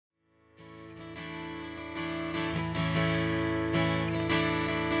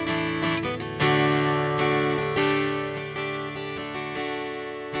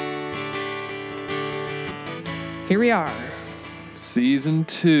here we are. Season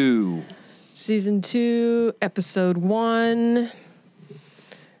 2. Season 2, Episode 1.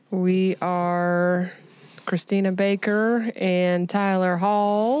 We are Christina Baker and Tyler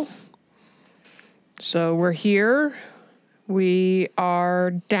Hall. So we're here. We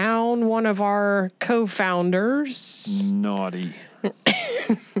are down one of our co-founders. Naughty.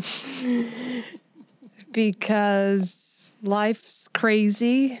 Because life's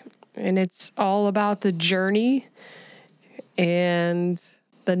crazy and it's all about the journey. And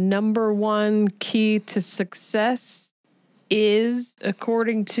the number one key to success is,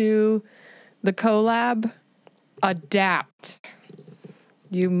 according to the collab, adapt.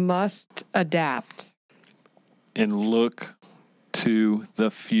 You must adapt. And look to the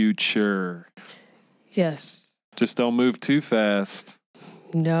future. Yes. Just don't move too fast.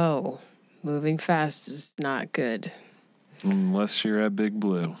 No. Moving fast is not good. Unless you're at Big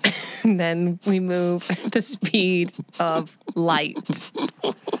Blue. And then we move at the speed of light.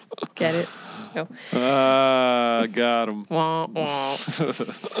 Get it? No. Got him. Wah, wah.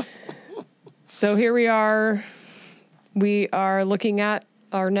 So here we are. We are looking at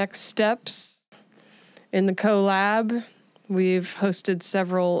our next steps in the collab. We've hosted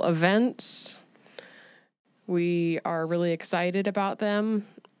several events. We are really excited about them,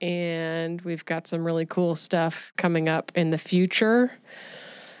 and we've got some really cool stuff coming up in the future.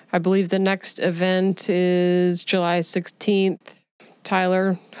 I believe the next event is July 16th.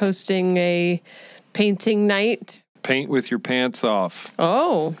 Tyler hosting a painting night. Paint with your pants off.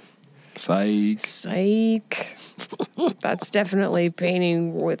 Oh. Psych. That's definitely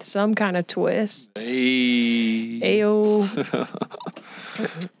painting with some kind of twist. Hey. Ayo.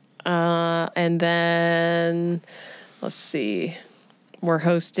 And then, let's see. We're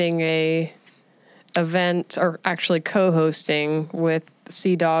hosting a event, or actually co-hosting with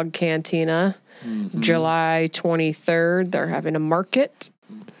Sea Dog Cantina, July 23rd. They're having a market.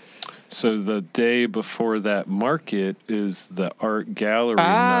 So the day before that market is the art gallery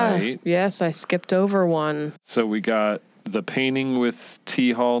night. Yes, I skipped over one. So we got the painting with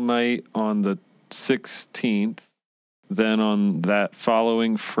T Hall night on the 16th. Then on that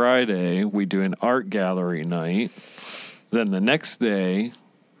following Friday, we do an art gallery night. Then the next day,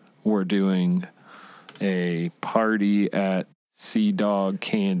 we're doing a party at Sea Dog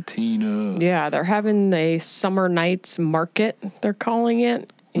Cantina. Yeah, they're having a summer nights market, they're calling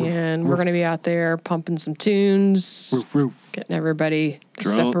it. And we're going to be out there pumping some tunes, getting everybody to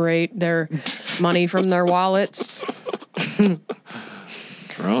separate their money from their wallets.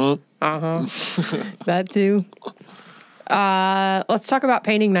 Drunk. That too. Let's talk about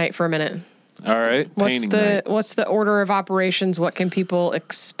painting night for a minute. All right. What's the order of operations? What can people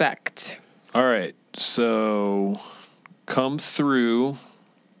expect? All right. So come through.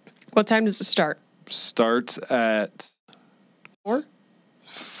 What time does it start? Starts at 4?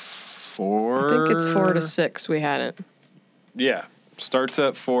 4. I think it's 4 to 6. We had it. Yeah. Starts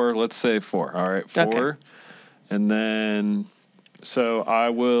at 4. Let's say 4. All right. 4. Okay. And then, so I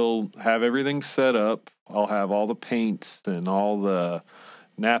will have everything set up. I'll have all the paints and all the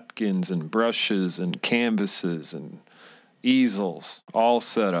napkins and brushes and canvases and easels all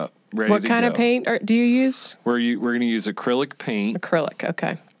set up, ready to go. What kind of paint do you use? We're going to use acrylic paint. Acrylic,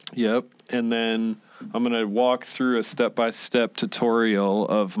 okay. Yep. And then I'm going to walk through a step-by-step tutorial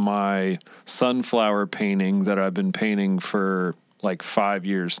of my sunflower painting that I've been painting for like 5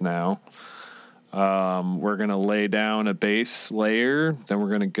 years now. We're going to lay down a base layer. Then we're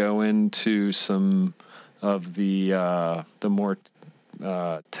going to go into some of the more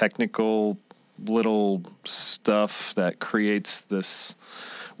technical little stuff that creates this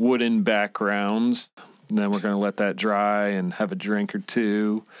wooden background. And then we're going to let that dry and have a drink or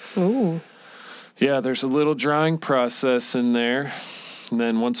two. Ooh. Yeah, there's a little drying process in there. And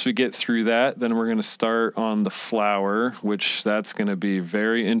then once we get through that, then we're going to start on the flower, which that's going to be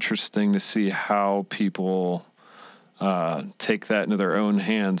very interesting to see how people take that into their own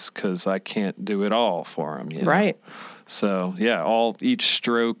hands, because I can't do it all for them. You know? Right. So, yeah, each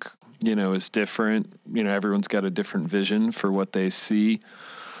stroke, is different. Everyone's got a different vision for what they see.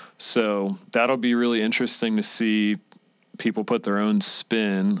 So that'll be really interesting to see people put their own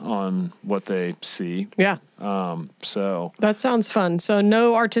spin on what they see. Yeah. So that sounds fun. So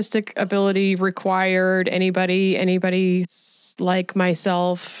no artistic ability required. Anybody like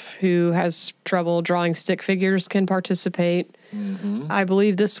myself who has trouble drawing stick figures can participate. Mm-hmm. I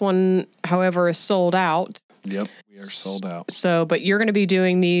believe this one, however, is sold out. Yep, we are sold out. So, but you're going to be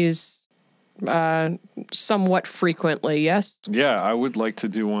doing these somewhat frequently, yes? Yeah, I would like to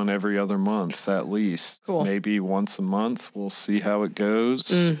do one every other month at least. Cool. Maybe once a month. We'll see how it goes.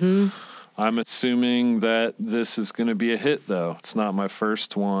 Mm-hmm. I'm assuming that this is going to be a hit, though. It's not my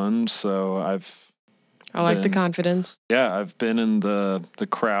first one, so I like the confidence. Yeah, I've been in the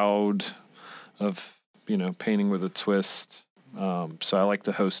crowd of, painting with a twist. So I like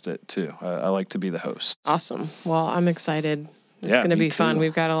to host it, too. I like to be the host. Awesome. Well, I'm excited. It's going to be fun.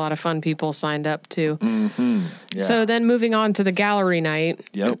 We've got a lot of fun people signed up, too. Mm-hmm. Yeah. So then moving on to the gallery night.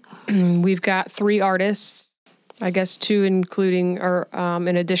 Yep. We've got 3 artists, I guess 2 including, or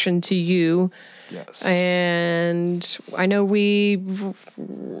in addition to you. Yes. And I know we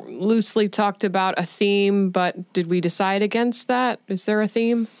loosely talked about a theme, but did we decide against that? Is there a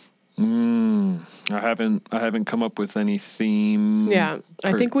theme? I haven't come up with any theme. Yeah,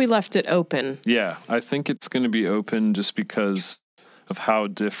 I think we left it open. Yeah, I think it's going to be open just because of how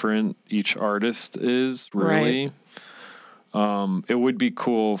different each artist is, really. Right. It would be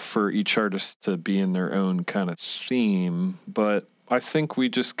cool for each artist to be in their own kind of theme, but I think we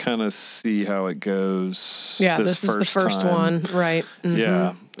just kind of see how it goes. Yeah, this is the first one, right? Mm-hmm.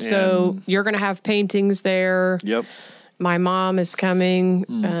 Yeah. So you're going to have paintings there. Yep. My mom is coming.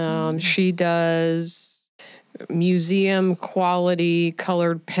 Mm-hmm. She does museum quality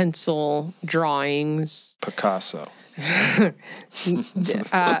colored pencil drawings. Picasso. More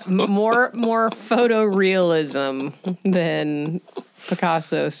photorealism than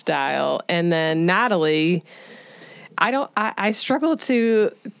Picasso style. And then Natalie, I struggle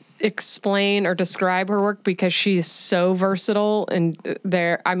to explain or describe her work because she's so versatile, and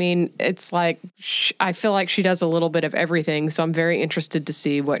it's like I feel like she does a little bit of everything, so I'm very interested to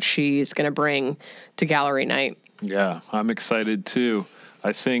see what she's going to bring to gallery night. Yeah, I'm excited too.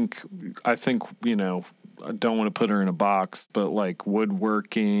 I think I don't want to put her in a box, but like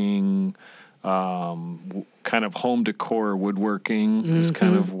woodworking, kind of home decor woodworking is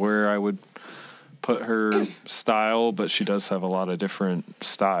kind of where I would put her style, but she does have a lot of different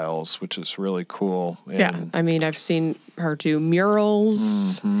styles, which is really cool. And I've seen her do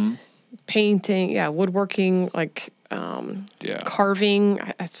murals, painting, woodworking, like carving.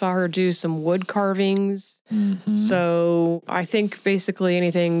 I saw her do some wood carvings. So I think basically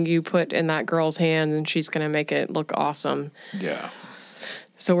anything you put in that girl's hands and she's going to make it look awesome. Yeah.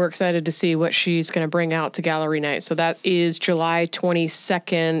 So we're excited to see what she's going to bring out to gallery night. So that is July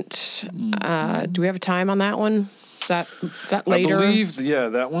 22nd. Do we have a time on that one? Is that later? I believe,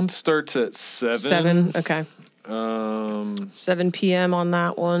 that one starts at 7. 7, okay. 7 p.m. on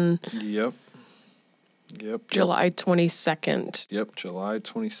that one. Yep. July 22nd. Yep, July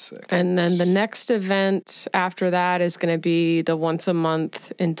 22nd. And then the next event after that is going to be the once a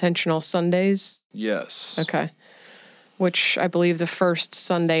month Intentional Sundays. Yes. Okay. Which I believe the first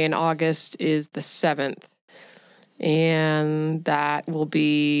Sunday in August is the 7th. And that will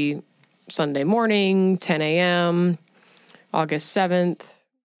be Sunday morning, 10 a.m., August 7th.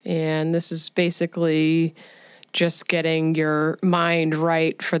 And this is basically just getting your mind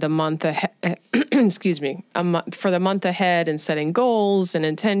right for the month ahead. For the month ahead, and setting goals and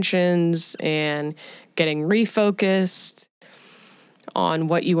intentions and getting refocused on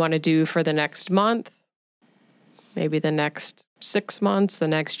what you want to do for the next month. Maybe the next 6 months, the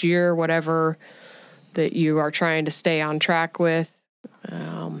next year, whatever that you are trying to stay on track with.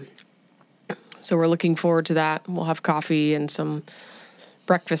 So we're looking forward to that. We'll have coffee and some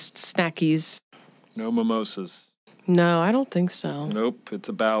breakfast snackies. No mimosas. No, I don't think so. Nope. It's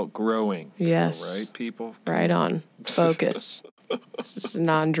about growing. Yes. Right, people? Right on. Focus. This is a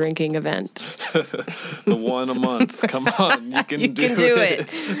non-drinking event. The one a month. Come on. You can do it.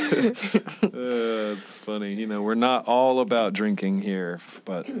 It's funny. We're not all about drinking here,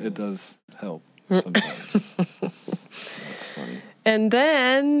 but it does help sometimes. That's funny. And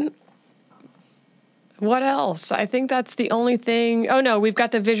then, what else? I think that's the only thing. Oh, no, we've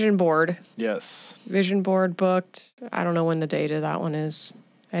got the vision board. Yes. Vision board booked. I don't know when the date of that one is.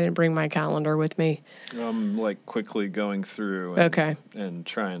 I didn't bring my calendar with me. I'm quickly going through and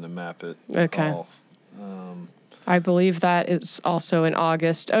trying to map it. Okay. I believe that is also in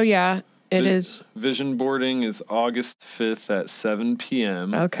August. Oh, yeah, it is. Vision boarding is August 5th at 7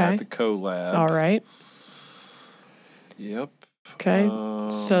 p.m. at the CoLab. All right. Yep. Okay.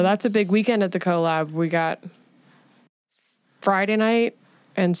 So that's a big weekend at the CoLab. We got Friday night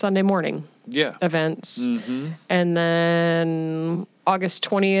and Sunday morning events. And then August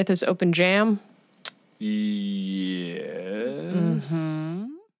 20th is Open Jam. Yes.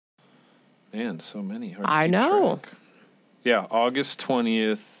 Man, so many. I know. Track. Yeah, August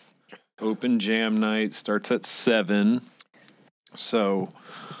 20th, Open Jam night starts at 7. So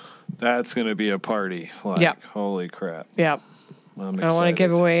that's going to be a party. Holy crap. Yep. I'm excited. I don't want to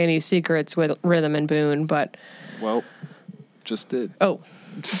give away any secrets with Rhythm and Boone, but... Well, just did. Oh.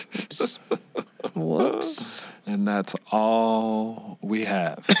 Oops. Whoops. And that's all we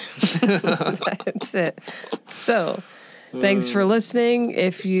have. That's it. So, thanks for listening.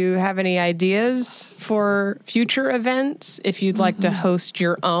 If you have any ideas for future events, if you'd like to host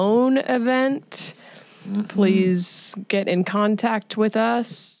your own event, please get in contact with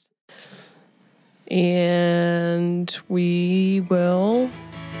us. And we will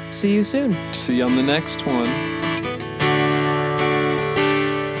see you soon. See you on the next one.